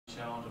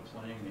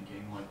playing in a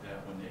game like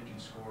that when they can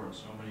score in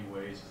so many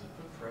ways? Does it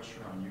put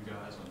pressure on you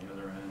guys on the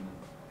other end?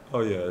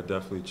 Oh yeah, it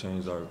definitely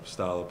changed our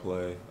style of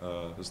play.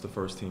 It's the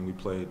first team we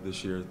played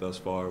this year thus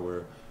far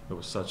where it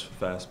was such a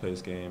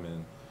fast-paced game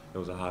and it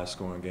was a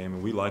high-scoring game,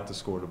 and we like to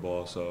score the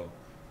ball, so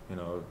you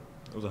know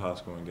it was a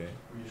high-scoring game.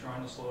 Were you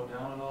trying to slow it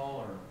down at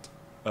all, or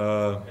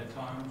at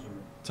times? Or?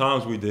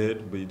 Times we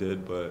did,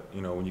 but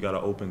you know when you got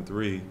an open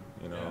three,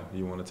 you know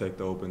you want to take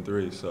the open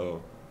three.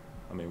 So,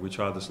 I mean, we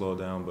tried to slow it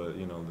down, but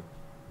you know.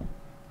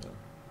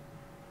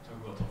 Talk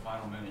about the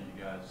final minute,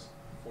 you guys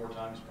 4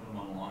 times put them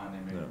on the line.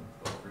 They made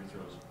both free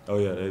throws. Oh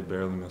yeah, they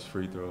barely missed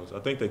free throws. I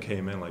think they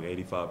came in like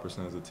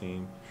 85% as a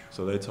team.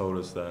 So they told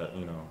us that,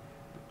 you know,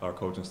 our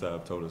coaching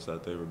staff told us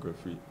that they were a good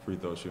free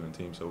throw shooting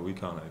team. So we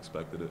kind of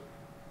expected it.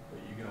 But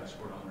you guys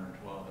scored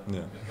 112.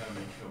 Yeah. That kind of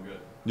makes you feel good.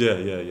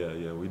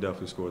 Yeah. We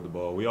definitely scored the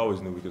ball. We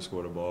always knew we could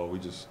score the ball. We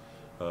just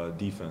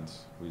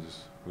defense.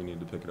 We need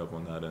to pick it up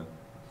on that end.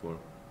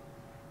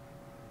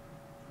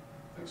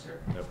 Thanks,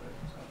 Derick. Yep.